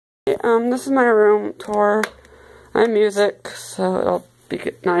This is my room tour. I have music, so it'll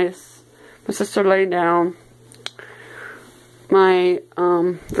be nice. My sister laying down. My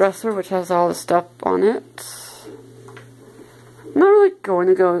dresser, which has all the stuff on it. I'm not really going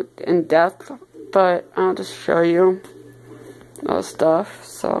to go in depth, but I'll just show you all the stuff,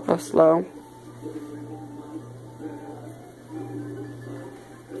 so I'll go slow.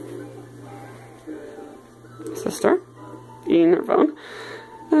 Sister eating her phone.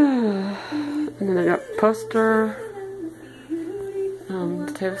 And then I got poster,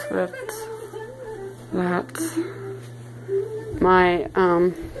 Taylor Swift, that, my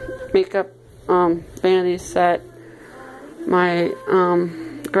makeup vanity set, my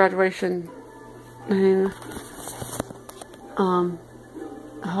graduation thing,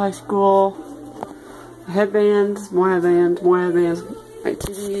 high school, headbands, more headbands, my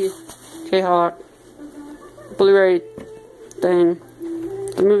TV, Jayhawk, Blu-ray thing,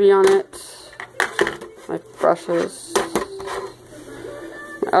 the movie on it, my brushes,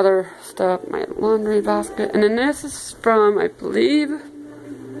 my other stuff, my laundry basket, and then this is from, I believe,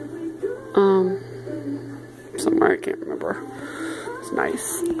 somewhere, I can't remember. It's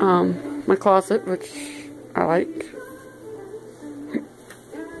nice. My closet, which I like.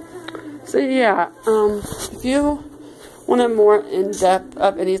 So yeah, if you want a more in-depth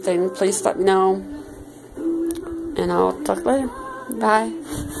of anything, please let me know. And I'll talk later. Bye.